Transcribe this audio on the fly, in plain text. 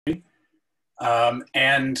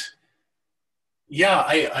And yeah,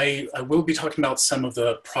 I will be talking about some of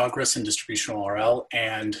the progress in distributional RL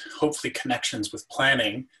and hopefully connections with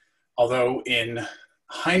planning. Although in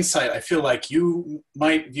hindsight, I feel like you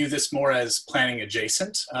might view this more as planning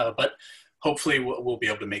adjacent, but hopefully we'll be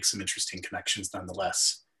able to make some interesting connections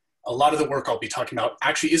nonetheless. A lot of the work I'll be talking about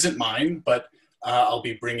actually isn't mine, but I'll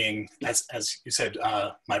be bringing, as you said,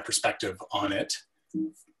 my perspective on it.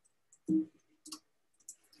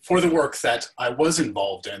 For the work that I was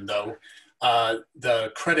involved in, though,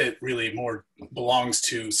 the credit really more belongs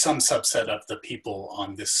to some subset of the people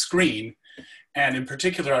on this screen. And in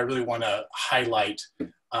particular, I really want to highlight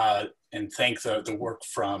and thank the work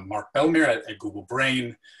from Mark Bellemere at Google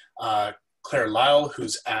Brain, Claire Lyle,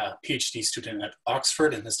 who's a PhD student at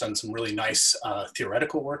Oxford and has done some really nice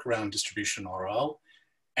theoretical work around distributional RL,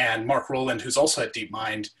 and Mark Rowland, who's also at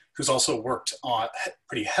DeepMind, who's also worked on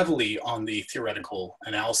pretty heavily on the theoretical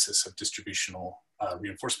analysis of distributional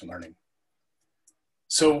reinforcement learning.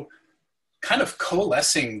 So kind of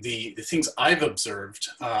coalescing the things I've observed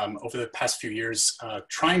over the past few years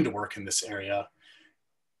trying to work in this area,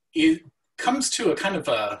 it comes to a kind of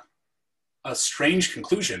a strange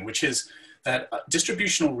conclusion, which is that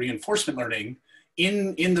distributional reinforcement learning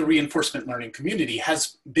in the reinforcement learning community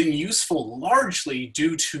has been useful largely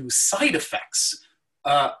due to side effects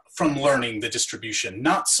from learning the distribution,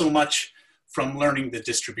 not so much from learning the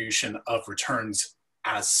distribution of returns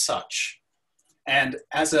as such. And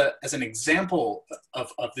as an example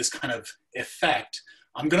of this kind of effect,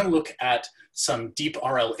 I'm going to look at some deep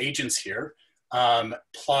RL agents here,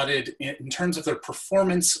 plotted in terms of their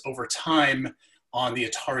performance over time on the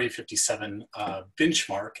Atari 57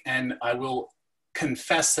 benchmark. And I will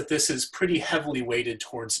confess that this is pretty heavily weighted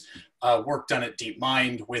towards work done at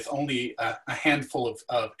DeepMind with only a handful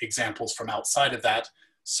of examples from outside of that.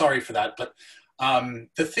 Sorry for that, but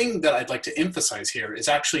the thing that I'd like to emphasize here is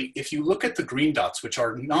actually, if you look at the green dots, which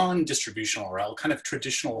are non-distributional RL, kind of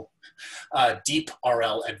traditional deep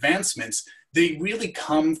RL advancements, they really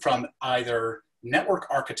come from either network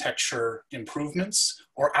architecture improvements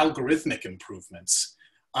or algorithmic improvements.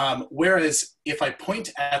 Whereas if I point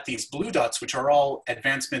at these blue dots, which are all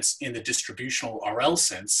advancements in the distributional RL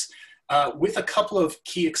sense, with a couple of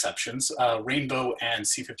key exceptions, Rainbow and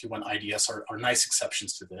C51 IDS are nice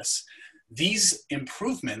exceptions to this. These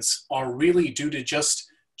improvements are really due to just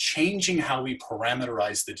changing how we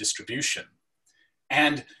parameterize the distribution.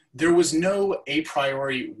 And there was no a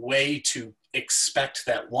priori way to expect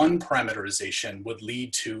that one parameterization would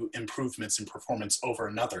lead to improvements in performance over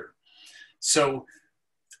another. So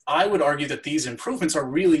I would argue that these improvements are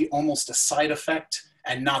really almost a side effect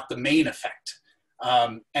and not the main effect.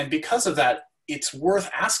 And because of that, it's worth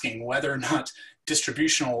asking whether or not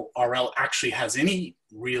distributional RL actually has any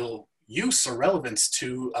real use or relevance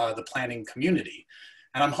to the planning community.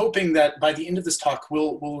 And I'm hoping that by the end of this talk,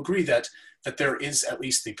 we'll agree that there is at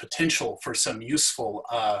least the potential for some useful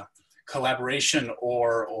collaboration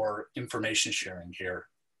or information sharing here.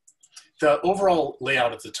 The overall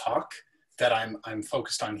layout of the talk that I'm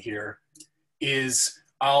focused on here is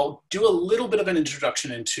I'll do a little bit of an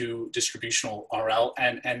introduction into distributional RL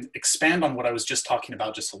and expand on what I was just talking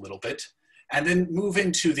about just a little bit, and then move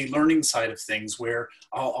into the learning side of things where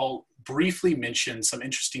I'll briefly mention some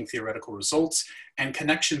interesting theoretical results and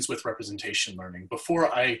connections with representation learning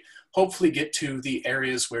before I hopefully get to the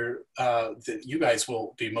areas where that you guys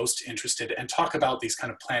will be most interested and talk about these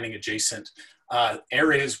kind of planning adjacent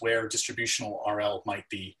areas where distributional RL might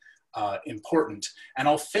be important. And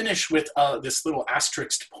I'll finish with this little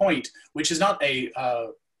asterisk point, which is not a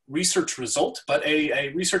research result, but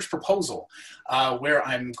a research proposal where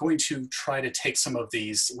I'm going to try to take some of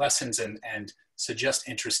these lessons and suggest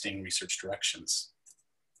interesting research directions.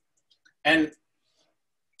 And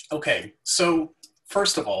okay, so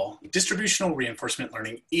first of all, distributional reinforcement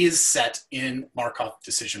learning is set in Markov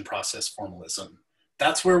decision process formalism.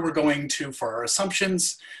 That's where we're going to for our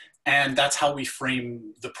assumptions, and that's how we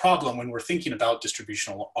frame the problem when we're thinking about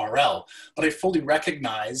distributional RL. But I fully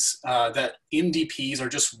recognize that MDPs are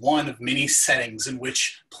just one of many settings in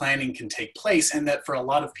which planning can take place, and that for a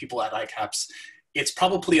lot of people at ICAPS, it's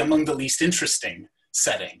probably among the least interesting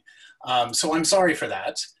setting. So I'm sorry for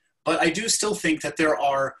that, but I do still think that there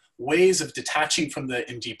are ways of detaching from the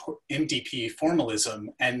MDP formalism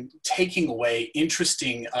and taking away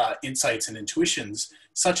interesting insights and intuitions,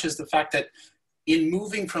 such as the fact that in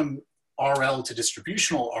moving from RL to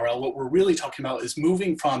distributional RL, what we're really talking about is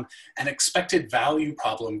moving from an expected value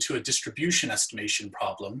problem to a distribution estimation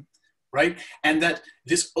problem. right? And that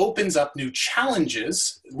this opens up new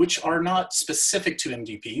challenges, which are not specific to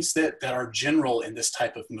MDPs, that are general in this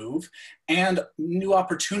type of move, and new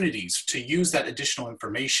opportunities to use that additional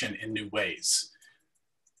information in new ways.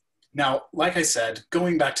 Now, like I said,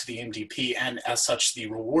 going back to the MDP and as such the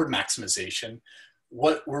reward maximization,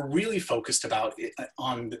 what we're really focused about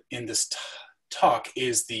in this talk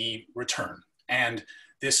is the return. And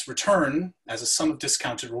this return, as a sum of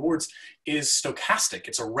discounted rewards, is stochastic.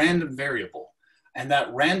 It's a random variable. And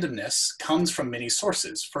that randomness comes from many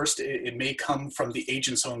sources. First, it may come from the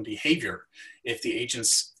agent's own behavior. If the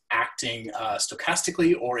agent's acting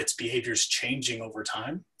stochastically or its behavior is changing over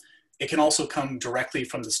time. It can also come directly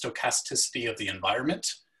from the stochasticity of the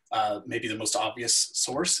environment, maybe the most obvious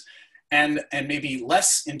source. And maybe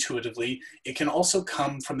less intuitively, it can also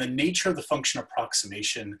come from the nature of the function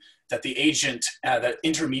approximation that the agent, that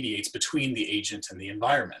intermediates between the agent and the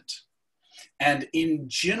environment. And in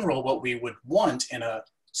general, what we would want in a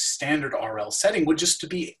standard RL setting would just to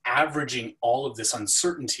be averaging all of this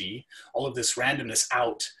uncertainty, all of this randomness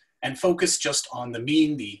out, and focus just on the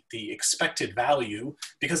mean, the expected value,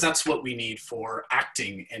 because that's what we need for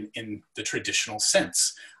acting in the traditional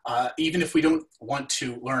sense. Even if we don't want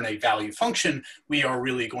to learn a value function, we are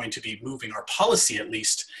really going to be moving our policy, at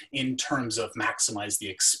least in terms of maximize the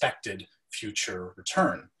expected future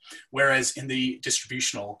return. Whereas in the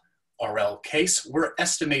distributional RL case, we're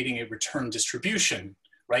estimating a return distribution,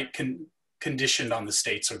 right? Conditioned on the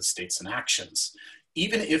states or the states and actions.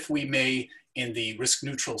 Even if we may, in the risk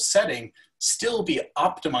neutral setting, still be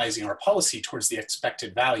optimizing our policy towards the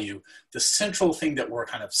expected value, the central thing that we're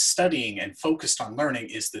kind of studying and focused on learning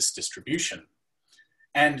is this distribution.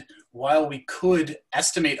 And while we could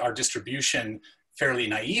estimate our distribution fairly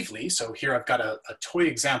naively, so here I've got a toy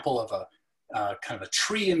example of a kind of a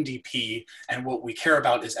tree MDP, and what we care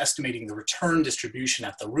about is estimating the return distribution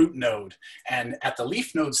at the root node. And at the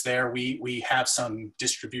leaf nodes there, we have some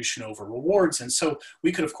distribution over rewards. And so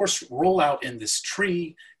we could, of course, roll out in this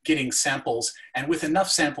tree, getting samples, and with enough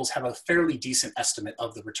samples have a fairly decent estimate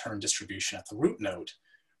of the return distribution at the root node.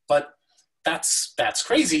 But that's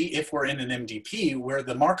crazy if we're in an MDP where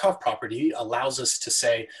the Markov property allows us to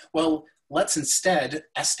say, well, let's instead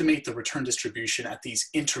estimate the return distribution at these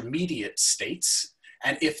intermediate states.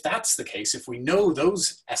 And if that's the case, if we know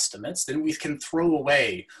those estimates, then we can throw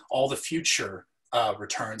away all the future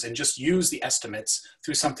returns and just use the estimates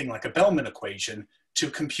through something like a Bellman equation to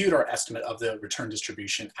compute our estimate of the return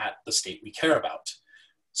distribution at the state we care about.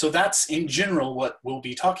 So that's in general what we'll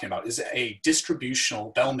be talking about, is a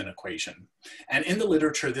distributional Bellman equation. And in the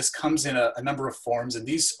literature, this comes in a number of forms, and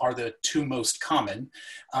these are the two most common.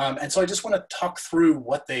 And so I just want to talk through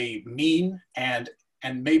what they mean and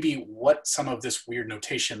maybe what some of this weird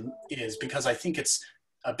notation is, because I think it's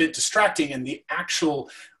a bit distracting and the actual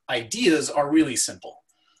ideas are really simple.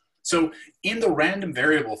 So in the random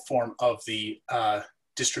variable form of the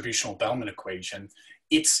distributional Bellman equation,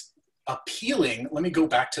 it's appealing. Let me go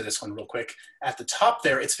back to this one real quick. At the top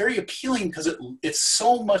there, it's very appealing because it's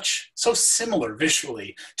so similar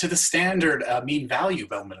visually to the standard mean value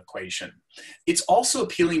Bellman equation. It's also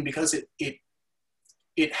appealing because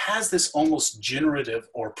it has this almost generative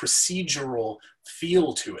or procedural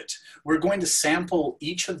feel to it. We're going to sample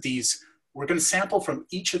each of these. We're going to sample from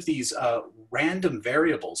each of these random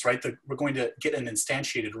variables, right? We're going to get an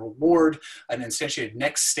instantiated reward, an instantiated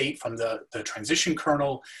next state from the transition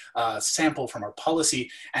kernel, sample from our policy.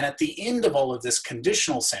 And at the end of all of this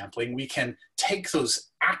conditional sampling, we can take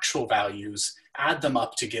those actual values, add them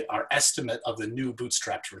up to get our estimate of the new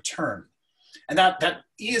bootstrapped return. And that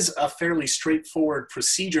is a fairly straightforward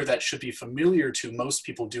procedure that should be familiar to most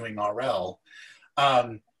people doing RL.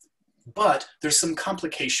 But there's some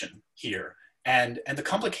complication here. And the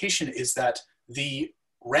complication is that the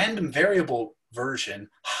random variable version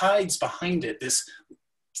hides behind it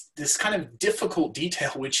this kind of difficult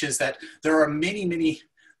detail, which is that there are many, many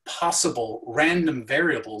possible random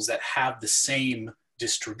variables that have the same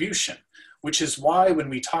distribution, which is why when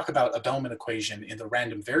we talk about a Bellman equation in the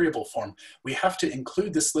random variable form, we have to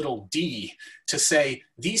include this little d to say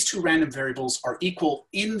these two random variables are equal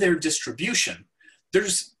in their distribution.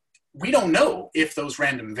 We don't know if those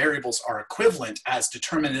random variables are equivalent as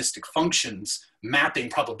deterministic functions mapping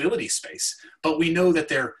probability space, but we know that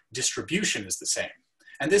their distribution is the same.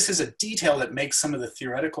 And this is a detail that makes some of the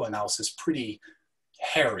theoretical analysis pretty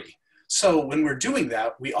hairy. So when we're doing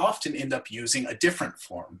that, we often end up using a different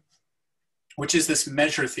form, which is this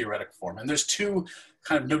measure theoretic form. And there's two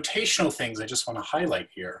kind of notational things I just want to highlight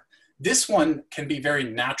here. This one can be very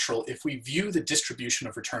natural if we view the distribution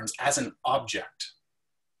of returns as an object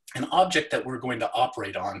that we're going to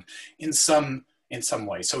operate on in some in some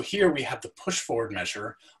way. So here we have the push forward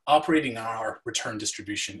measure operating on our return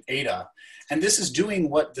distribution eta. And this is doing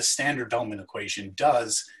what the standard Bellman equation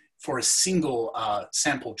does for a single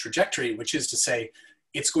sample trajectory, which is to say,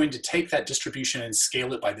 it's going to take that distribution and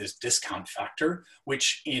scale it by this discount factor,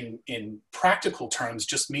 which in practical terms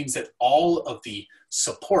just means that all of the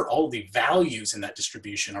support, all of the values in that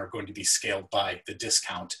distribution are going to be scaled by the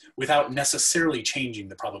discount without necessarily changing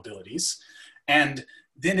the probabilities. And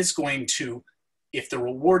then it's going to, if the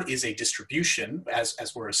reward is a distribution, as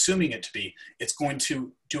we're assuming it to be, it's going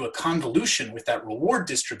to do a convolution with that reward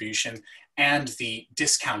distribution and the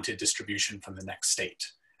discounted distribution from the next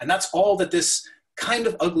state. And that's all that this kind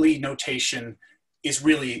of ugly notation is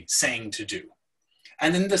really saying to do.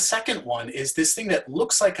 And then the second one is this thing that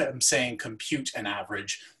looks like I'm saying compute an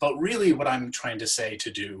average, but really what I'm trying to say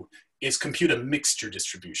to do is compute a mixture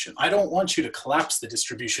distribution. I don't want you to collapse the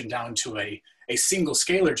distribution down to a single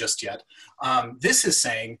scalar just yet. This is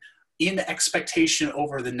saying in expectation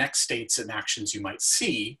over the next states and actions you might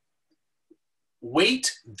see,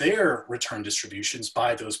 weight their return distributions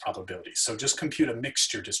by those probabilities. So just compute a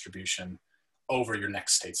mixture distribution over your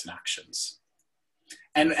next states and actions.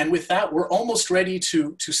 And with that, we're almost ready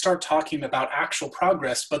to start talking about actual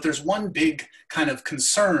progress, but there's one big kind of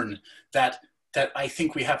concern that I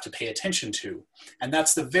think we have to pay attention to, and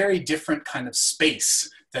that's the very different kind of space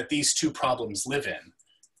that these two problems live in.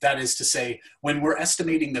 That is to say, when we're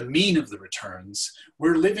estimating the mean of the returns,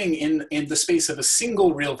 we're living in the space of a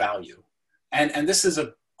single real value. And this is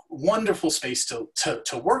a wonderful space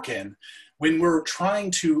to work in. When we're trying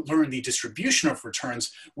to learn the distribution of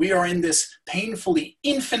returns, we are in this painfully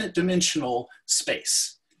infinite dimensional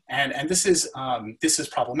space. And this is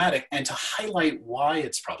problematic. And to highlight why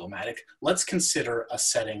it's problematic, let's consider a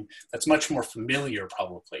setting that's much more familiar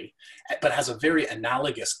probably, but has a very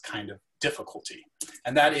analogous kind of difficulty.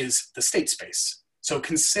 And that is the state space. So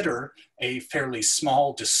consider a fairly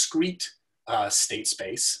small, discrete state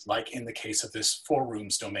space, like in the case of this 4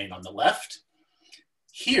 rooms domain on the left.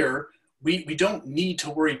 Here, we don't need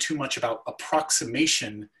to worry too much about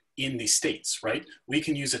approximation in these states, right? We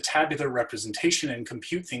can use a tabular representation and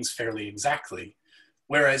compute things fairly exactly.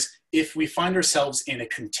 Whereas if we find ourselves in a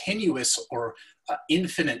continuous or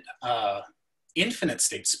infinite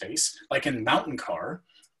state space, like in mountain car,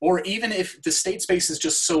 or even if the state space is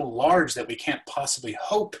just so large that we can't possibly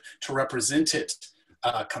hope to represent it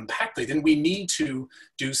compactly, then we need to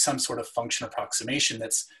do some sort of function approximation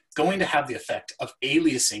that's going to have the effect of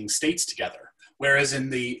aliasing states together. Whereas in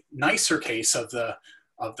the nicer case of the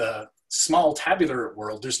small tabular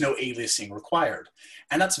world, there's no aliasing required.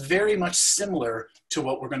 And that's very much similar to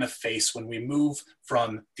what we're going to face when we move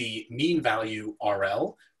from the mean value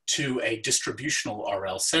RL to a distributional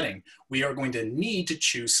RL setting. We are going to need to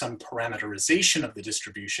choose some parameterization of the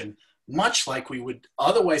distribution, much like we would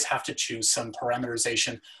otherwise have to choose some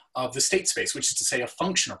parameterization of the state space, which is to say a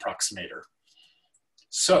function approximator.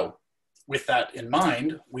 So with that in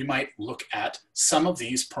mind, we might look at some of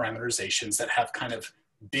these parameterizations that have kind of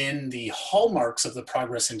been the hallmarks of the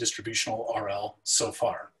progress in distributional RL so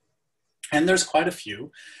far. And there's quite a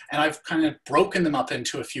few, and I've kind of broken them up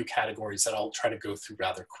into a few categories that I'll try to go through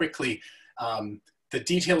rather quickly. The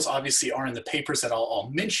details obviously are in the papers that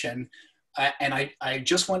I'll mention, and I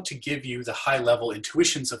just want to give you the high level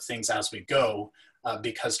intuitions of things as we go,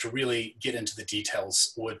 because to really get into the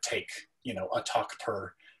details would take, you know, a talk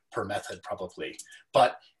per method probably.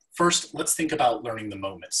 But first, let's think about learning the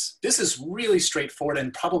moments. This is really straightforward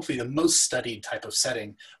and probably the most studied type of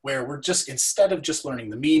setting where we're just, instead of just learning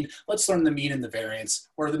the mean, let's learn the mean and the variance,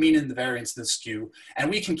 or the mean and the variance and the skew, and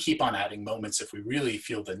we can keep on adding moments if we really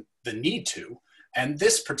feel the need to. And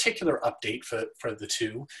this particular update for the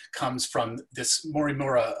two comes from this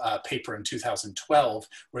Morimura paper in 2012,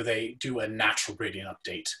 where they do a natural gradient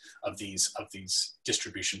update of these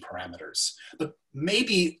distribution parameters. But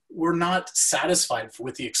maybe we're not satisfied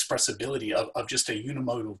with the expressibility of just a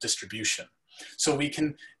unimodal distribution. So we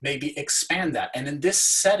can maybe expand that. And in this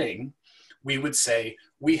setting, we would say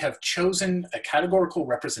we have chosen a categorical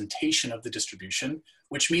representation of the distribution,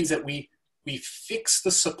 which means that we fix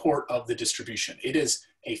the support of the distribution. It is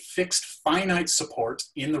a fixed finite support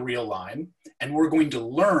in the real line, and we're going to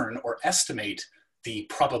learn or estimate the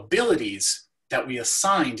probabilities that we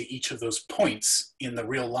assign to each of those points in the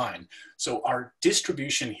real line. So our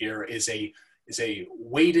distribution here is a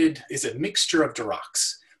mixture of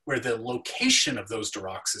Diracs, where the location of those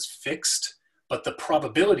Diracs is fixed, but the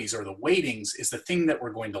probabilities or the weightings is the thing that we're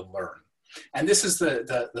going to learn. And this is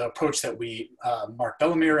the approach that we, Mark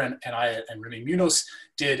Bellamere and I and Remy Munoz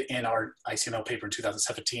did in our ICML paper in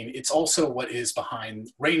 2017. It's also what is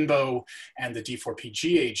behind Rainbow and the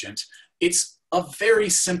D4PG agent. It's a very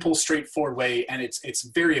simple, straightforward way, and it's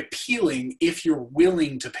very appealing if you're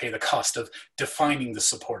willing to pay the cost of defining the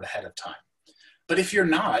support ahead of time. But if you're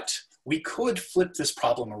not, we could flip this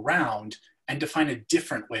problem around and define a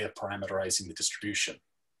different way of parameterizing the distribution.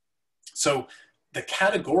 So the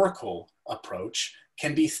categorical approach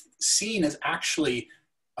can be seen as actually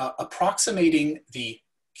approximating the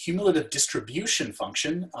cumulative distribution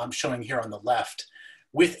function, I'm showing here on the left,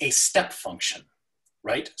 with a step function,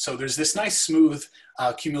 right? So there's this nice smooth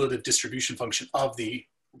cumulative distribution function of the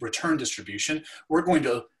return distribution. We're going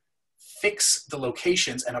to fix the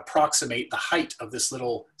locations and approximate the height of this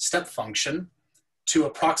little step function to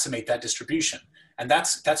approximate that distribution. And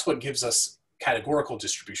that's what gives us categorical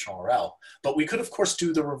distributional RL. But we could, of course,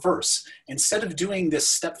 do the reverse. Instead of doing this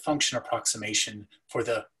step function approximation for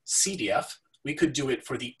the CDF, we could do it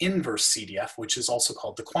for the inverse CDF, which is also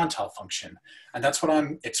called the quantile function. And that's what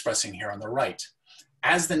I'm expressing here on the right.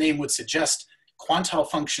 As the name would suggest, quantile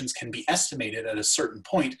functions can be estimated at a certain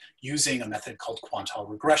point using a method called quantile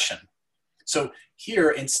regression. So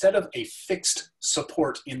here, instead of a fixed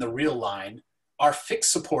support in the real line, our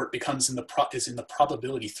fixed support becomes in the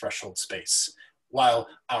probability threshold space, while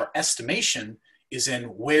our estimation is in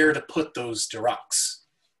where to put those Diracs.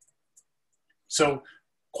 So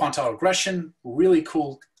quantile regression, really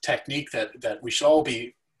cool technique that we should all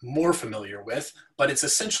be more familiar with, but it's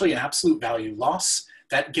essentially an absolute value loss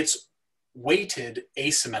that gets weighted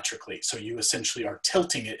asymmetrically. So you essentially are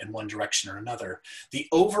tilting it in one direction or another. The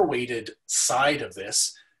overweighted side of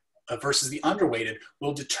this versus the underweighted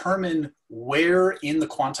will determine where in the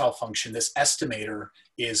quantile function this estimator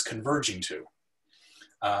is converging to.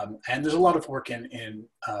 And there's a lot of work in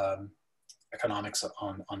economics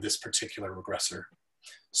on this particular regressor.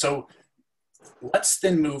 So let's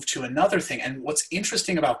then move to another thing. And what's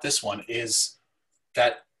interesting about this one is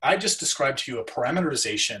that I just described to you a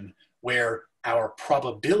parameterization where our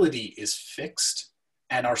probability is fixed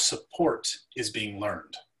and our support is being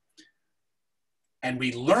learned. And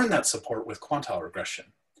we learn that support with quantile regression.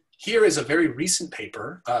 Here is a very recent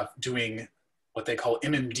paper doing what they call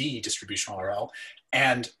MMD distributional RL,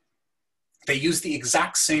 and they use the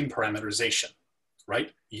exact same parameterization,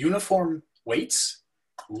 right? Uniform weights,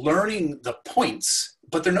 learning the points,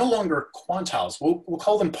 but they're no longer quantiles. We'll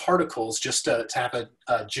call them particles just to have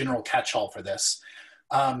a general catch-all for this.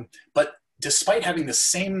 But despite having the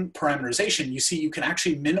same parameterization, you see you can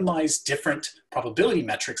actually minimize different probability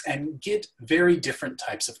metrics and get very different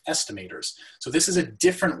types of estimators. So this is a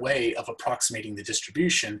different way of approximating the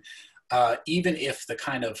distribution, even if the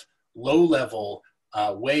kind of low-level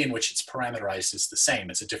way in which it's parameterized is the same.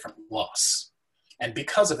 It's a different loss. And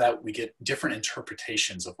because of that, we get different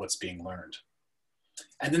interpretations of what's being learned.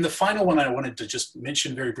 And then the final one I wanted to just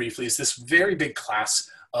mention very briefly is this very big class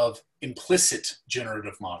of implicit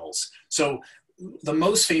generative models. So the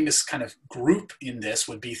most famous kind of group in this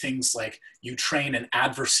would be things like you train an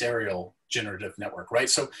adversarial generative network, right?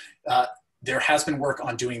 So there has been work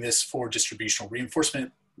on doing this for distributional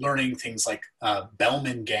reinforcement learning, things like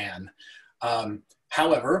Bellman-GAN.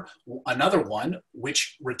 However, another one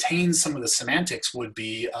which retains some of the semantics would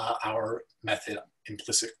be our method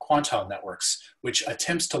implicit quantile networks, which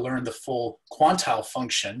attempts to learn the full quantile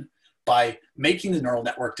function by making the neural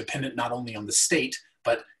network dependent not only on the state,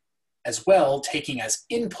 but as well taking as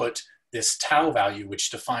input this tau value,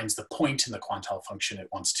 which defines the point in the quantile function it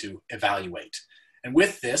wants to evaluate. And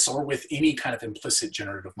with this, or with any kind of implicit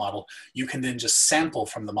generative model, you can then just sample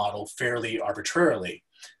from the model fairly arbitrarily.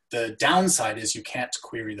 The downside is you can't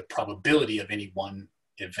query the probability of any one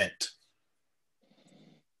event.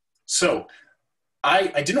 So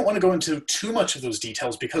I didn't want to go into too much of those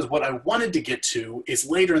details because what I wanted to get to is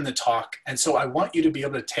later in the talk. And so I want you to be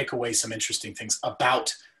able to take away some interesting things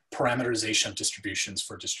about parameterization of distributions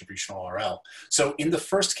for distributional RL. So in the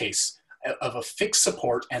first case of a fixed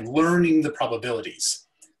support and learning the probabilities,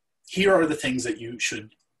 here are the things that you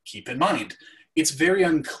should keep in mind. It's very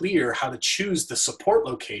unclear how to choose the support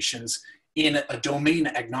locations in a domain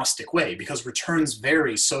agnostic way because returns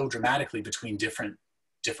vary so dramatically between different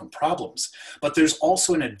problems. But there's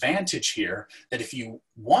also an advantage here that if you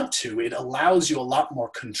want to, it allows you a lot more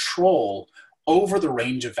control over the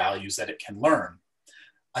range of values that it can learn.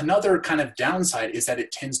 Another kind of downside is that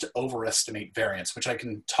it tends to overestimate variance, which I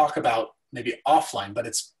can talk about maybe offline, but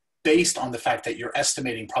it's based on the fact that you're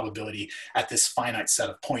estimating probability at this finite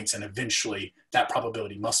set of points, and eventually that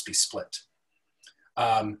probability must be split.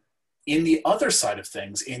 In the other side of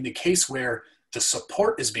things, in the case where the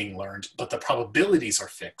support is being learned, but the probabilities are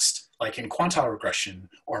fixed, like in quantile regression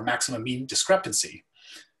or maximum mean discrepancy,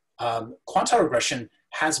 quantile regression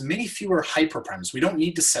has many fewer hyperparameters. We don't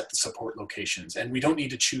need to set the support locations, and we don't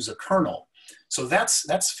need to choose a kernel. So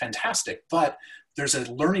that's fantastic, but there's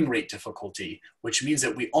a learning rate difficulty, which means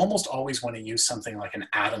that we almost always want to use something like an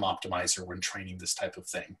atom optimizer when training this type of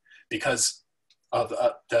thing, because of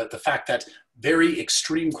the fact that very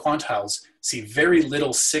extreme quantiles see very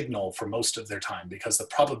little signal for most of their time, because the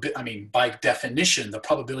probability, I mean, by definition, the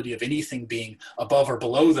probability of anything being above or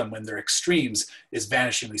below them when they're extremes is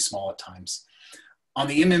vanishingly small at times. On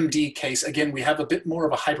the MMD case, again, we have a bit more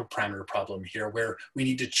of a hyperparameter problem here where we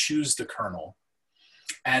need to choose the kernel.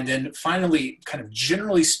 And then finally, kind of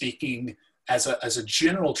generally speaking, as a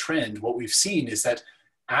general trend, what we've seen is that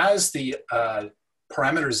as the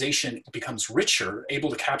parameterization becomes richer, able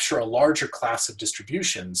to capture a larger class of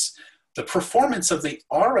distributions, the performance of the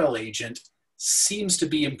RL agent seems to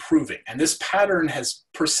be improving. And this pattern has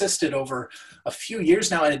persisted over a few years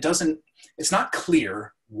now, and it's not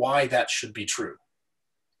clear why that should be true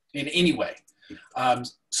in any way.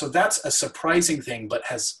 So that's a surprising thing, but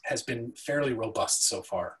has been fairly robust so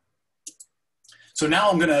far. So now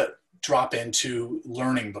I'm gonna drop into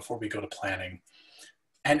learning before we go to planning.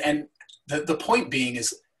 And the point being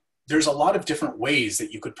is there's a lot of different ways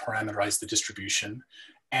that you could parameterize the distribution.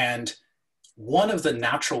 And one of the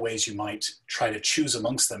natural ways you might try to choose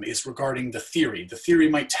amongst them is regarding the theory. The theory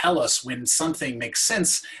might tell us when something makes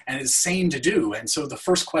sense and is sane to do. And so the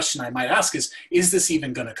first question I might ask is this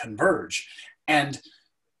even going to converge? And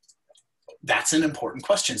that's an important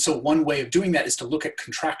question. So one way of doing that is to look at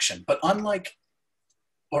contraction, but unlike,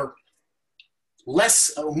 or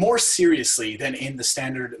more seriously than in the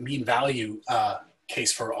standard mean value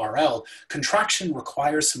case for RL, contraction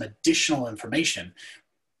requires some additional information,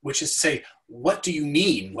 which is to say, what do you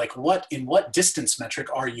mean? Like in what distance metric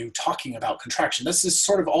are you talking about contraction? This is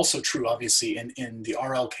sort of also true, obviously, in the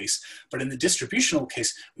RL case, but in the distributional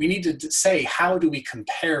case, we need to say, how do we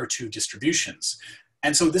compare two distributions?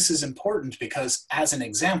 And so this is important because, as an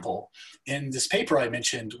example, in this paper I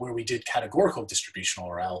mentioned where we did categorical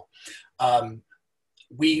distributional RL,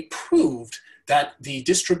 we proved that the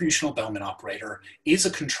distributional Bellman operator is a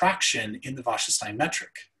contraction in the Wasserstein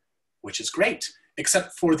metric, which is great,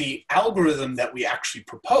 except for the algorithm that we actually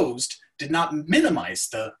proposed did not minimize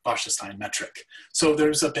the Wasserstein metric. So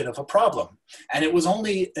there's a bit of a problem. And it was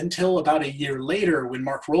only until about a year later when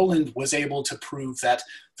Mark Rowland was able to prove that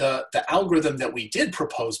the algorithm that we did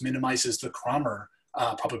propose minimizes the Kramer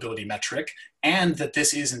probability metric, and that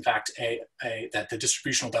this is in fact that the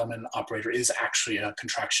distributional Bellman operator is actually a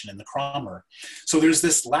contraction in the Kramer. So there's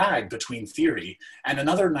this lag between theory. And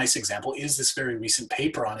another nice example is this very recent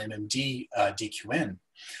paper on MMD DQN,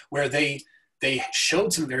 where they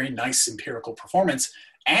showed some very nice empirical performance,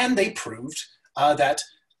 and they proved that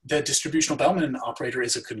the distributional Bellman operator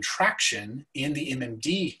is a contraction in the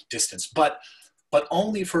MMD distance, but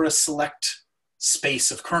only for a select space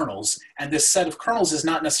of kernels, and this set of kernels is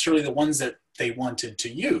not necessarily the ones that they wanted to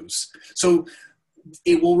use. So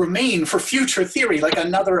it will remain for future theory, like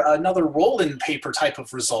another Rowland paper type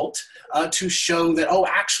of result to show that, oh,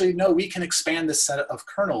 actually, no, we can expand this set of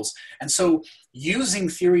kernels. And so using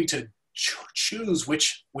theory to choose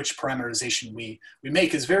which parameterization we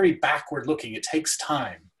make is very backward looking. It takes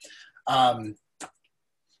time.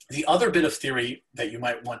 The other bit of theory that you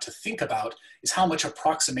might want to think about is how much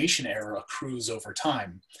approximation error accrues over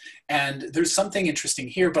time. And there's something interesting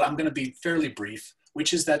here, but I'm going to be fairly brief,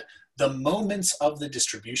 which is that the moments of the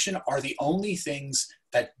distribution are the only things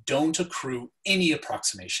that don't accrue any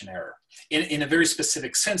approximation error. In a very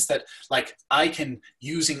specific sense that, like, I can,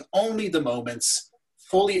 using only the moments,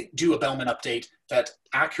 fully do a Bellman update that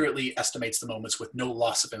accurately estimates the moments with no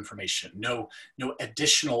loss of information, no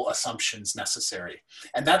additional assumptions necessary.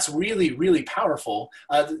 And that's really, really powerful.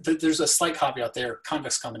 There's a slight caveat there,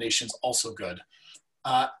 convex combinations also good.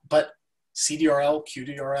 But CDRL,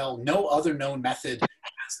 QDRL, no other known method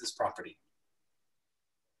has this property.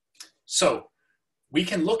 So we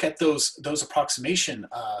can look at those approximation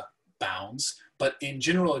bounds, but in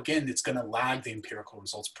general, again, it's gonna lag the empirical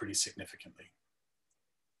results pretty significantly.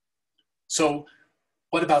 So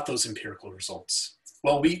what about those empirical results?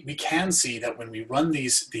 Well, we can see that when we run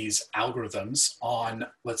these algorithms on,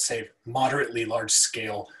 let's say, moderately large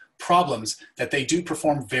scale problems, that they do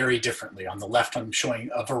perform very differently. On the left, I'm showing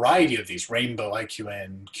a variety of these, rainbow,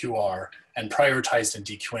 IQN, QR, and prioritized in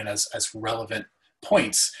DQN as relevant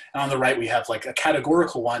points. And on the right, we have like a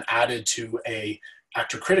categorical one added to a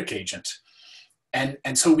actor-critic agent. And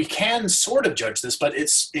so we can sort of judge this, but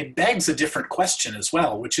it begs a different question as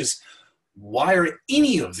well, which is, why are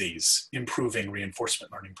any of these improving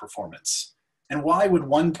reinforcement learning performance? And why would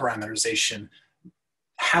one parameterization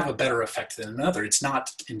have a better effect than another? It's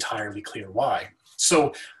not entirely clear why.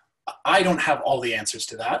 So I don't have all the answers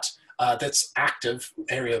to that. that's active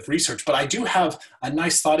area of research, but I do have a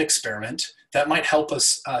nice thought experiment that might help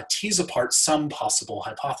us tease apart some possible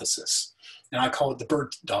hypothesis. And I call it the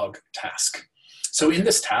bird dog task. So in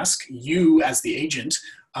this task, you as the agent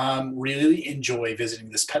really enjoy visiting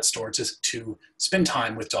this pet store to spend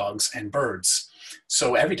time with dogs and birds.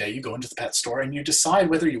 So every day you go into the pet store and you decide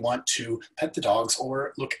whether you want to pet the dogs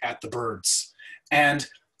or look at the birds. And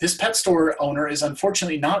this pet store owner is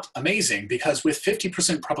unfortunately not amazing, because with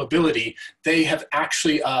 50% probability, they have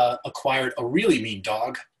actually acquired a really mean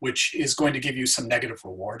dog, which is going to give you some negative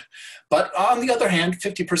reward. But on the other hand,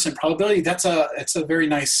 50% probability, it's a very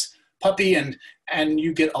nice puppy, and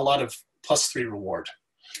you get a lot of +3 reward.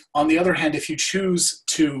 On the other hand, if you choose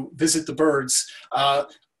to visit the birds,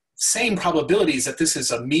 same probabilities that this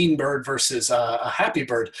is a mean bird versus a happy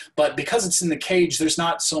bird, but because it's in the cage, there's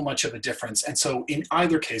not so much of a difference. And so in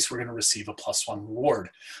either case, we're going to receive a +1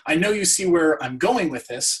 reward. I know you see where I'm going with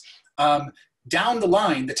this. Down the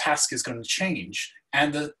line, the task is going to change,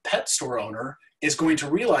 and the pet store owner is going to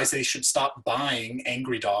realize they should stop buying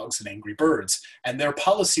angry dogs and angry birds, and their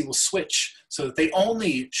policy will switch so that they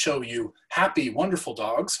only show you happy, wonderful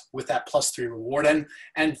dogs with that +3 reward,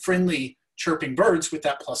 and friendly, chirping birds with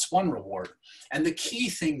that +1 reward. And the key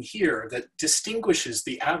thing here that distinguishes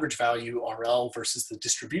the average value RL versus the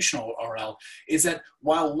distributional RL is that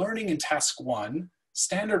while learning in task 1,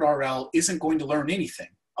 standard RL isn't going to learn anything.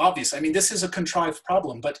 Obviously, I mean, this is a contrived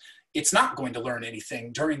problem, but it's not going to learn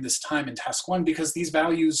anything during this time in task 1 because these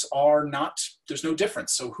values are not, there's no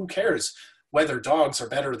difference. So who cares whether dogs are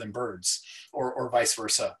better than birds or vice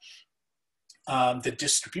versa. The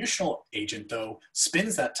distributional agent, though,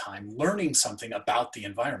 spends that time learning something about the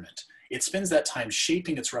environment. It spends that time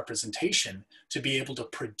shaping its representation to be able to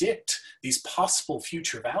predict these possible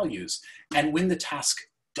future values. And when the task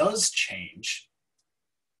does change,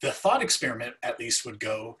 the thought experiment at least would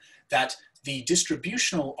go that the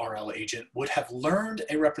distributional RL agent would have learned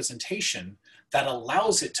a representation that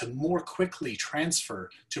allows it to more quickly transfer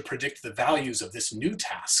to predict the values of this new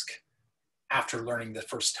task after learning the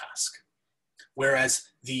first task. Whereas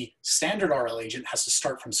the standard RL agent has to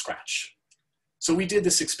start from scratch. So we did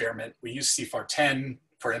this experiment. We used CFAR 10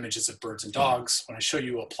 for images of birds and dogs. When I show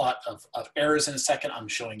you a plot of errors in a second, I'm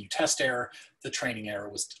showing you test error. The training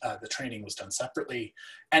was done separately.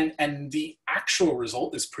 And the actual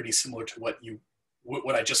result is pretty similar to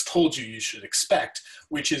what I just told you should expect,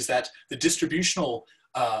 which is that the distributional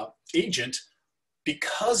agent,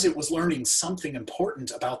 because it was learning something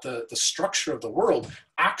important about the structure of the world,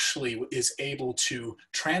 actually is able to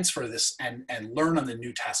transfer this and learn on the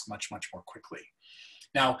new task much, much more quickly.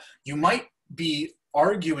 Now, you might be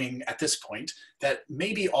arguing at this point that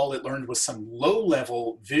maybe all it learned was some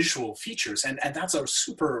low-level visual features, and that's a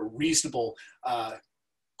super reasonable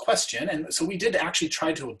question. And so we did actually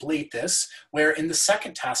try to ablate this, where in the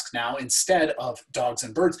second task now, instead of dogs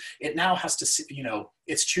and birds, it now has to see,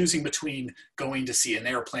 it's choosing between going to see an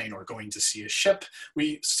airplane or going to see a ship.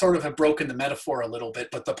 We sort of have broken the metaphor a little bit,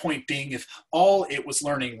 but the point being, if all it was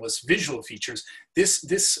learning was visual features, this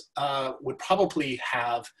would probably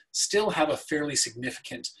still have a fairly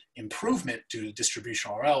significant improvement due to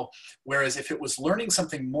distributional RL, whereas if it was learning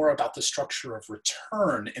something more about the structure of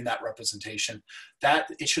return in that representation, that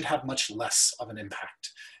it should have much less of an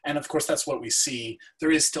impact. And of course, that's what we see.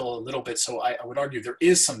 There is still a little bit, so I would argue there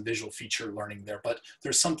is some visual feature learning there, but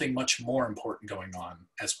there's something much more important going on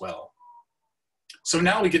as well. So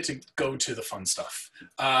now we get to go to the fun stuff,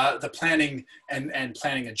 the planning and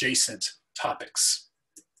planning adjacent topics.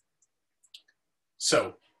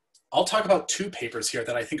 So I'll talk about 2 papers here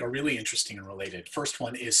that I think are really interesting and related. First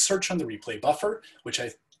one is Search on the Replay Buffer, which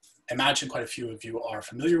I imagine quite a few of you are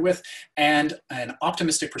familiar with, and an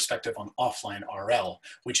optimistic perspective on offline RL,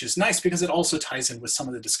 which is nice because it also ties in with some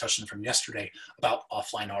of the discussion from yesterday about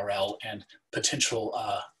offline RL and potential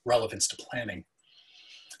relevance to planning.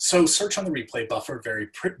 So Search on the Replay Buffer, very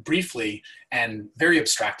briefly and very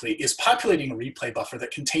abstractly, is populating a replay buffer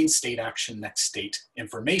that contains state action, next state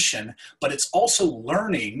information, but it's also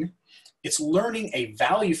learning a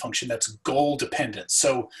value function that's goal dependent.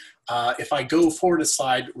 So if I go forward a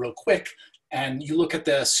slide real quick and you look at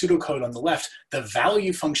the pseudocode on the left, the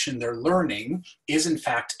value function they're learning is in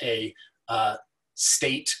fact a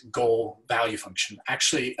state goal value function.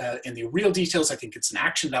 Actually, in the real details, I think it's an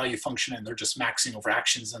action value function and they're just maxing over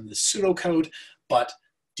actions on the pseudocode, but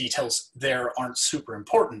details there aren't super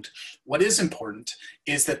important. What is important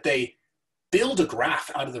is that they build a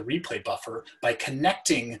graph out of the replay buffer by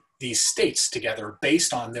connecting these states together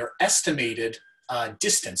based on their estimated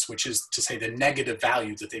distance, which is to say the negative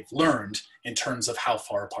value that they've learned in terms of how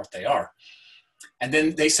far apart they are. And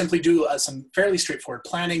then they simply do some fairly straightforward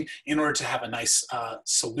planning in order to have a nice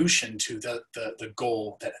solution to the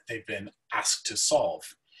goal that they've been asked to solve.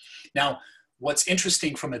 Now, what's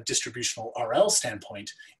interesting from a distributional RL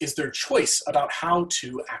standpoint is their choice about how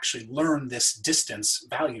to actually learn this distance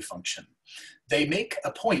value function. They make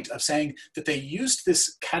a point of saying that they used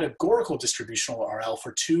this categorical distributional RL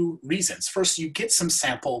for two reasons. First, you get some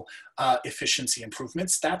sample efficiency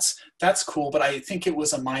improvements. That's cool, but I think it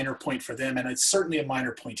was a minor point for them, and it's certainly a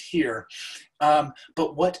minor point here.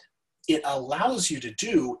 But what it allows you to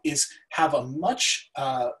do is have a much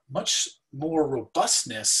more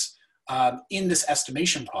robustness in this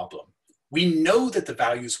estimation problem. We know that the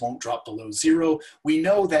values won't drop below 0. We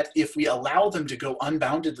know that if we allow them to go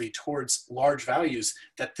unboundedly towards large values,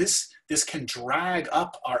 that this can drag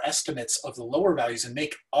up our estimates of the lower values and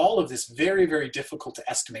make all of this very, very difficult to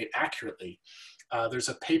estimate accurately. There's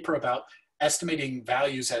a paper about estimating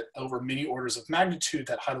values at over many orders of magnitude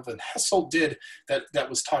that Heidel and Hessel did that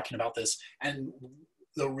was talking about this. And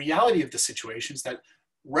the reality of the situation is that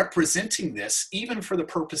representing this, even for the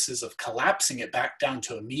purposes of collapsing it back down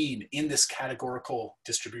to a mean in this categorical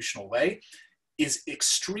distributional way, is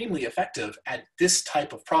extremely effective at this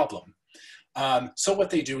type of problem. So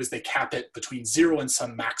what they do is they cap it between 0 and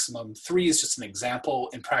some maximum. 3 is just an example.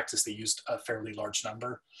 In practice, they used a fairly large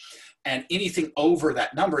number. And anything over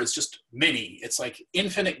that number is just many. It's like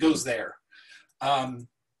infinite goes there.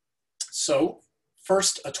 So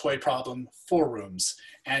first, a toy problem, 4 rooms.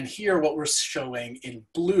 And here what we're showing in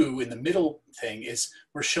blue in the middle thing is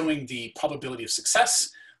we're showing the probability of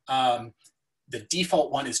success. The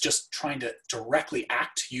default one is just trying to directly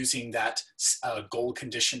act using that goal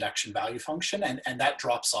conditioned action value function, and that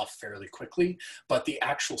drops off fairly quickly. But the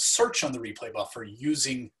actual search on the replay buffer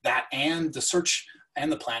using that and the search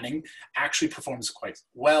and the planning actually performs quite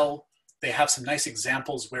well. They have some nice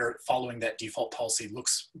examples where following that default policy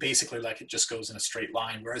looks basically like it just goes in a straight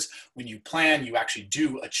line, whereas when you plan, you actually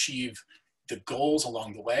do achieve the goals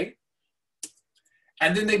along the way.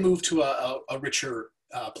 And then they move to a richer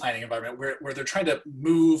planning environment where they're trying to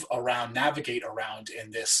move around, navigate around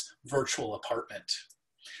in this virtual apartment.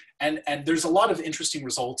 And there's a lot of interesting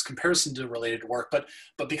results, comparison to related work, but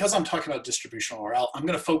because I'm talking about distributional RL, I'm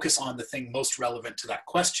going to focus on the thing most relevant to that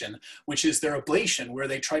question, which is their ablation, where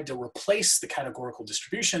they tried to replace the categorical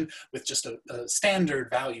distribution with just a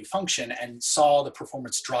standard value function and saw the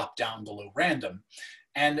performance drop down below random.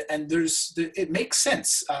 And it makes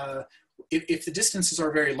sense. If the distances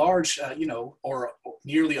are very large, or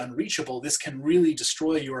nearly unreachable, this can really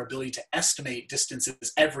destroy your ability to estimate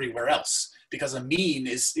distances everywhere else, because a mean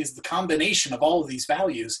is the combination of all of these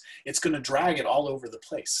values. It's going to drag it all over the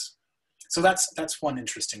place. So that's one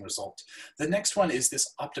interesting result. The next one is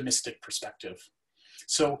this optimistic perspective.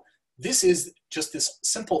 So this is just this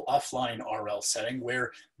simple offline RL setting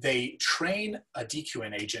where they train a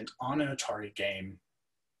DQN agent on an Atari game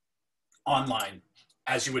online,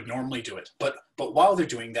 as you would normally do it. But while they're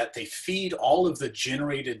doing that, they feed all of the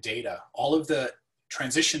generated data, all of the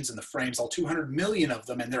transitions in the frames, all 200 million of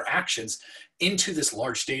them and their actions into this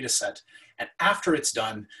large data set. And after it's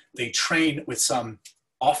done, they train with some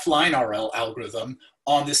offline RL algorithm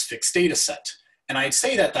on this fixed data set. And I'd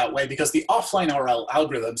say that way because the offline RL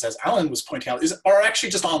algorithms, as Alan was pointing out, are actually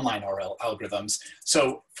just online RL algorithms.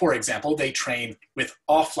 So for example, they train with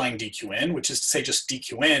offline DQN, which is to say just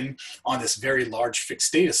DQN on this very large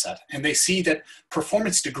fixed data set. And they see that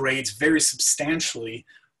performance degrades very substantially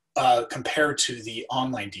compared to the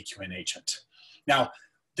online DQN agent. Now,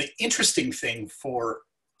 the interesting thing for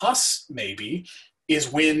us maybe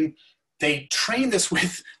is when they train this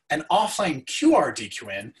with an offline QR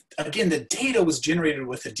DQN. Again, the data was generated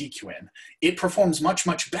with a DQN. It performs much,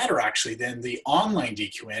 much better actually than the online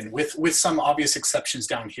DQN with some obvious exceptions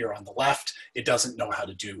down here on the left. It doesn't know how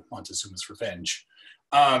to do Montezuma's Revenge.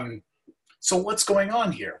 So what's going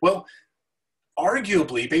on here? Well,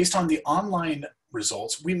 arguably, based on the online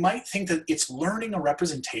results, we might think that it's learning a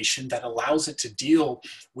representation that allows it to deal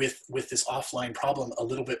with this offline problem a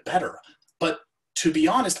little bit better. But to be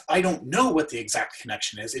honest, I don't know what the exact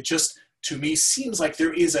connection is. It just, to me, seems like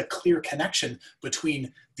there is a clear connection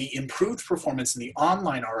between the improved performance in the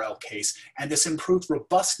online RL case and this improved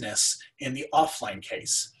robustness in the offline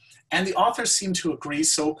case. And the authors seem to agree.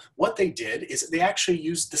 So what they did is they actually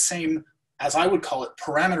used the same, as I would call it,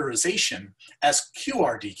 parameterization as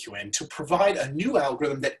QRDQN to provide a new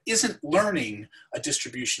algorithm that isn't learning a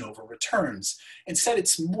distribution over returns. Instead,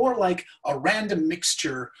 it's more like a random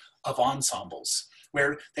mixture of ensembles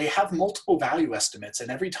where they have multiple value estimates, and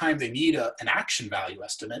every time they need an action value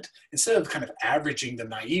estimate, instead of kind of averaging them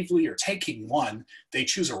naively or taking one, they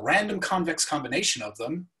choose a random convex combination of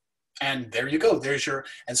them, And there you go, there's your,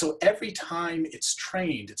 and so every time it's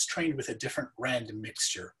trained with a different random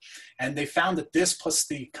mixture. And they found that this plus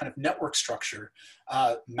the kind of network structure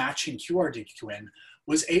matching QRDQN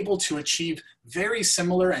was able to achieve very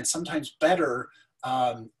similar and sometimes better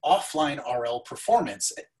offline RL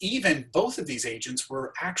performance. Even both of these agents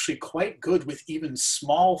were actually quite good with even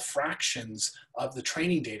small fractions of the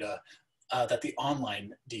training data that the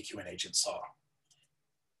online DQN agent saw.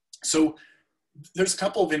 So there's a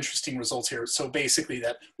couple of interesting results here. So basically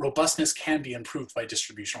that robustness can be improved by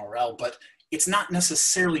distributional RL, but it's not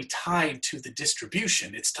necessarily tied to the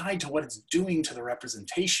distribution. It's tied to what it's doing to the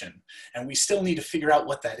representation. And we still need to figure out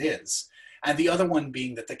what that is. And the other one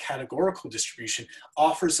being that the categorical distribution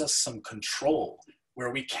offers us some control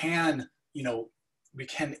where we can, we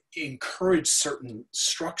can encourage certain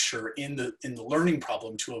structure in the learning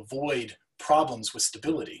problem to avoid problems with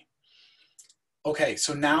stability. Okay,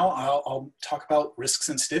 so now I'll talk about risk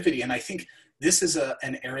sensitivity. And I think this is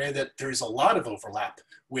an area that there's a lot of overlap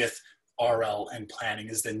with RL and planning,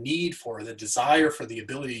 is the need for, the desire for the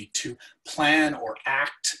ability to plan or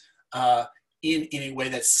act in a way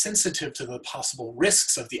that's sensitive to the possible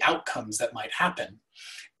risks of the outcomes that might happen.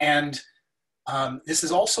 And this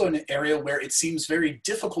is also an area where it seems very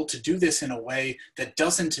difficult to do this in a way that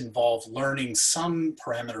doesn't involve learning some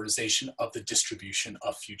parameterization of the distribution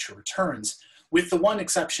of future returns, with the one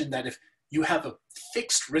exception that if you have a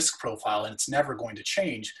fixed risk profile and it's never going to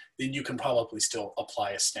change, then you can probably still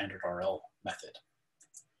apply a standard RL method.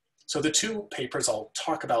 So the two papers I'll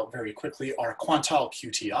talk about very quickly are Quantile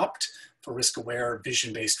QT-Opt for risk-aware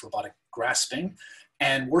vision-based robotic grasping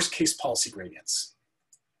and worst-case policy gradients.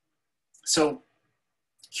 So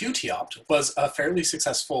QT-Opt was a fairly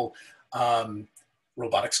successful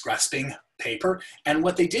robotics grasping paper. And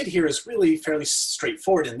what they did here is really fairly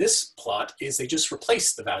straightforward in this plot, is they just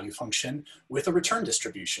replaced the value function with a return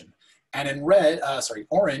distribution. And in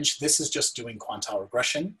orange, this is just doing quantile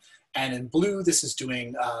regression. And in blue, this is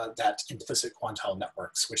doing that implicit quantile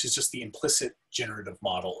networks, which is just the implicit generative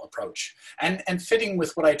model approach. And fitting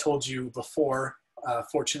with what I told you before,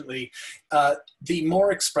 fortunately, the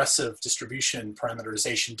more expressive distribution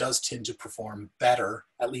parameterization does tend to perform better,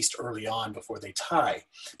 at least early on before they tie.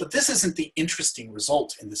 But this isn't the interesting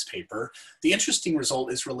result in this paper. The interesting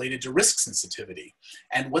result is related to risk sensitivity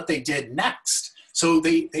and what they did next. So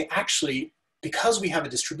they actually, because we have a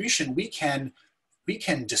distribution, we can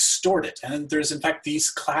distort it. And there's in fact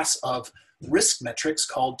these class of risk metrics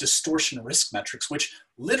called distortion risk metrics, which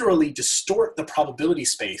literally distort the probability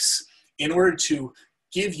space in order to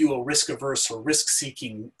give you a risk-averse or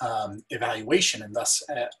risk-seeking evaluation and thus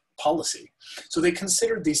policy. So they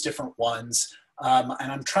considered these different ones,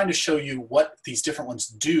 and I'm trying to show you what these different ones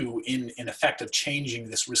do in effect of changing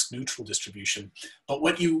this risk-neutral distribution. But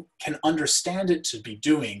what you can understand it to be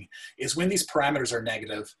doing is when these parameters are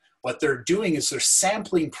negative, what they're doing is they're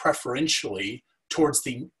sampling preferentially towards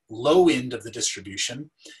the low end of the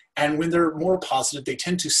distribution. And when they're more positive, they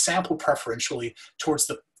tend to sample preferentially towards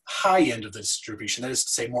the high end of the distribution, that is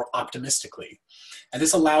to say more optimistically. And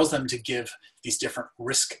this allows them to give these different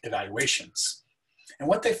risk evaluations. And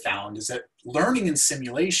what they found is that learning in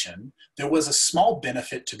simulation, there was a small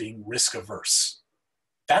benefit to being risk averse.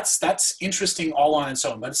 That's interesting all on its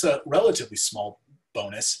own, but it's a relatively small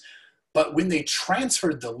bonus. But when they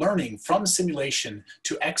transferred the learning from simulation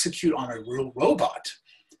to execute on a real robot,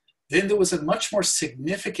 then there was a much more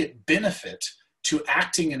significant benefit to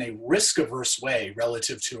acting in a risk-averse way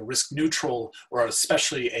relative to a risk-neutral or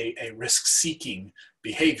especially a risk-seeking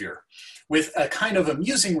behavior, with a kind of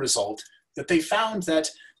amusing result that they found that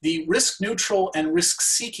the risk-neutral and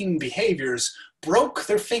risk-seeking behaviors broke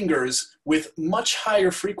their fingers with much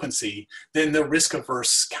higher frequency than the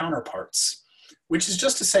risk-averse counterparts, which is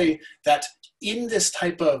just to say that in this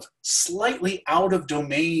type of slightly out of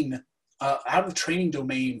training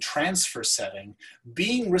domain transfer setting,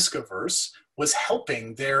 being risk-averse was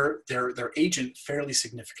helping their agent fairly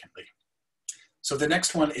significantly. So the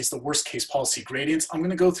next one is the worst case policy gradients. I'm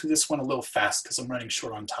going to go through this one a little fast because I'm running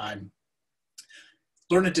short on time.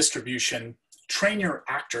 Learn a distribution, train your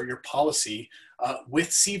actor, your policy with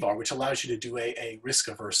CVAR, which allows you to do a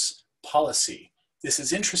risk-averse policy. This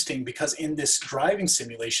is interesting because in this driving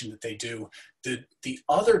simulation that they do, the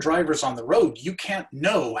other drivers on the road, you can't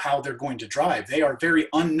know how they're going to drive. They are very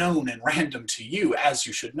unknown and random to you, as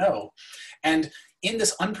you should know. And in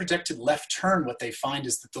this unprotected left turn, what they find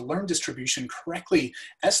is that the learned distribution correctly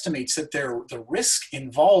estimates that the risk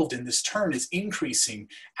involved in this turn is increasing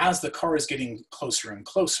as the car is getting closer and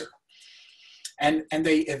closer. And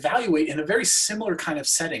they evaluate in a very similar kind of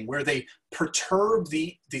setting where they perturb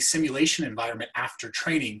the simulation environment after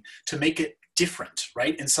training to make it different,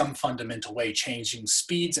 right? In some fundamental way, changing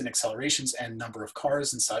speeds and accelerations and number of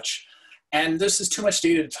cars and such. And this is too much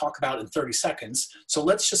data to talk about in 30 seconds. So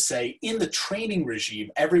let's just say in the training regime,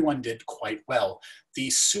 everyone did quite well. The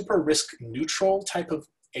super risk neutral type of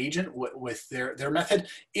agent with their method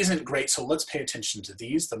isn't great. So let's pay attention to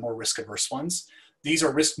these, the more risk averse ones. These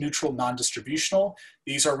are risk neutral non-distributional.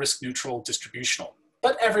 These are risk neutral distributional.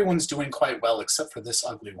 But everyone's doing quite well except for this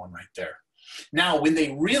ugly one right there. Now, when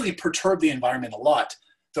they really perturb the environment a lot,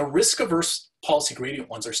 the risk averse policy gradient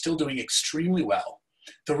ones are still doing extremely well.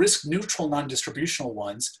 The risk neutral non-distributional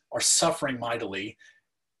ones are suffering mightily.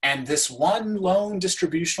 And this one lone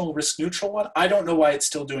distributional risk neutral one, I don't know why it's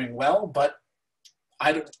still doing well, but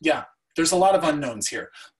there's a lot of unknowns here.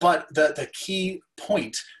 But the key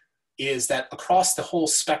point is that across the whole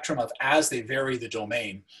spectrum of as they vary the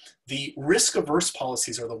domain, the risk averse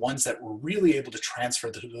policies are the ones that were really able to transfer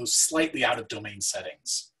to those slightly out of domain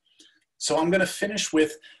settings. So I'm going to finish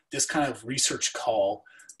with this kind of research call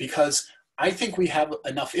because I think we have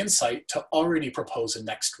enough insight to already propose a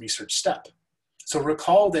next research step. So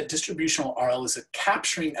recall that distributional RL is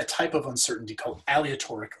capturing a type of uncertainty called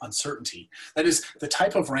aleatoric uncertainty. That is the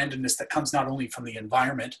type of randomness that comes not only from the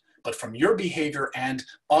environment, but from your behavior and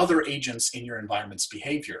other agents in your environment's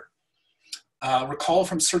behavior. Recall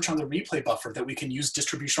from search on the replay buffer that we can use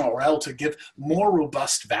distributional RL to give more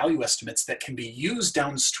robust value estimates that can be used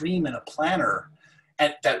downstream in a planner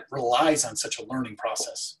and that relies on such a learning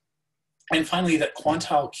process. And finally, that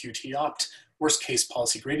quantile QT-opt worst case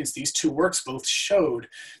policy gradients, these two works both showed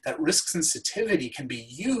that risk sensitivity can be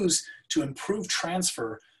used to improve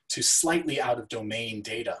transfer to slightly out of domain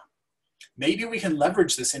data. Maybe we can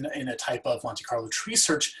leverage this in a type of Monte Carlo tree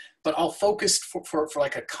search, but I'll focus for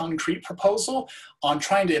like a concrete proposal on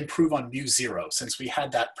trying to improve on mu0 since we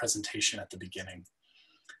had that presentation at the beginning.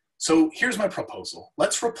 So here's my proposal.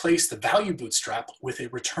 Let's replace the value bootstrap with a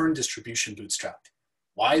return distribution bootstrap.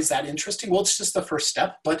 Why is that interesting? Well, it's just the first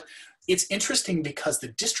step, but it's interesting because the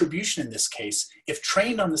distribution in this case, if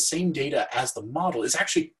trained on the same data as the model, is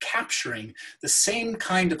actually capturing the same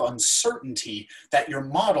kind of uncertainty that your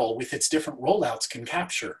model with its different rollouts can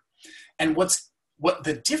capture. And what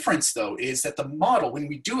the difference though is that the model, when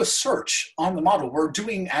we do a search on the model, we're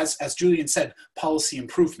doing, as Julian said, policy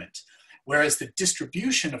improvement. Whereas the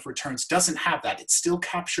distribution of returns doesn't have that. It still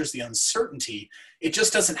captures the uncertainty. It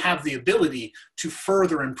just doesn't have the ability to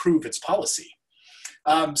further improve its policy.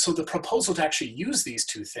 So the proposal to actually use these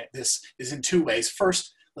two things, this is in two ways.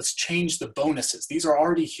 First, let's change the bonuses. These are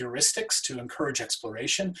already heuristics to encourage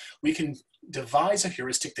exploration. We can devise a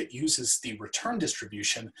heuristic that uses the return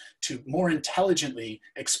distribution to more intelligently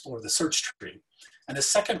explore the search tree. And the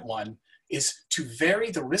second one is to vary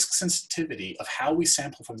the risk sensitivity of how we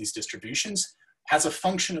sample from these distributions as a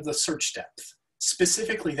function of the search depth.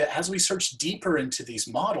 Specifically, that as we search deeper into these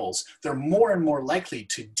models, they're more and more likely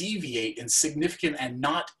to deviate in significant and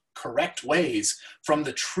not correct ways from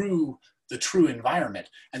the true environment.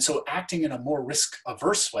 And so acting in a more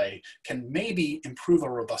risk-averse way can maybe improve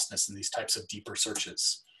our robustness in these types of deeper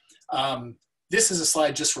searches. This is a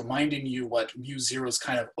slide just reminding you what mu0's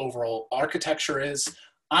kind of overall architecture is.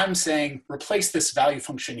 I'm saying replace this value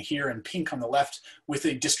function here in pink on the left with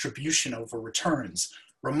a distribution over returns,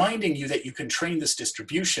 reminding you that you can train this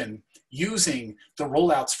distribution using the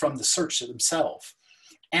rollouts from the search themselves,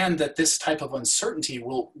 and that this type of uncertainty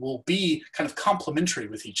will be kind of complementary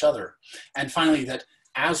with each other. And finally, that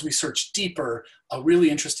as we search deeper, a really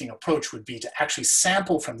interesting approach would be to actually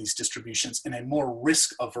sample from these distributions in a more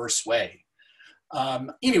risk-averse way.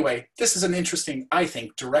 Anyway, this is an interesting, I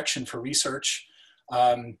think, direction for research.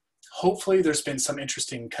 Hopefully there's been some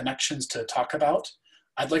interesting connections to talk about.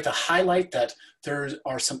 I'd like to highlight that there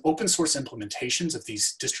are some open source implementations of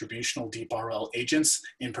these distributional deep RL agents,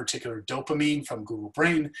 in particular dopamine from Google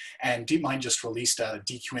Brain, and DeepMind just released a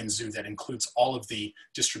DQN-Zoo that includes all of the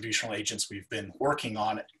distributional agents we've been working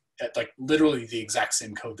on at like literally the exact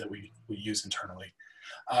same code that we use internally.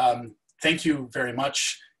 Thank you very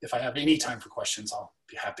much. If I have any time for questions, I'll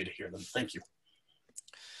be happy to hear them. Thank you.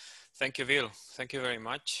 Thank you, Will. Thank you very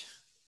much.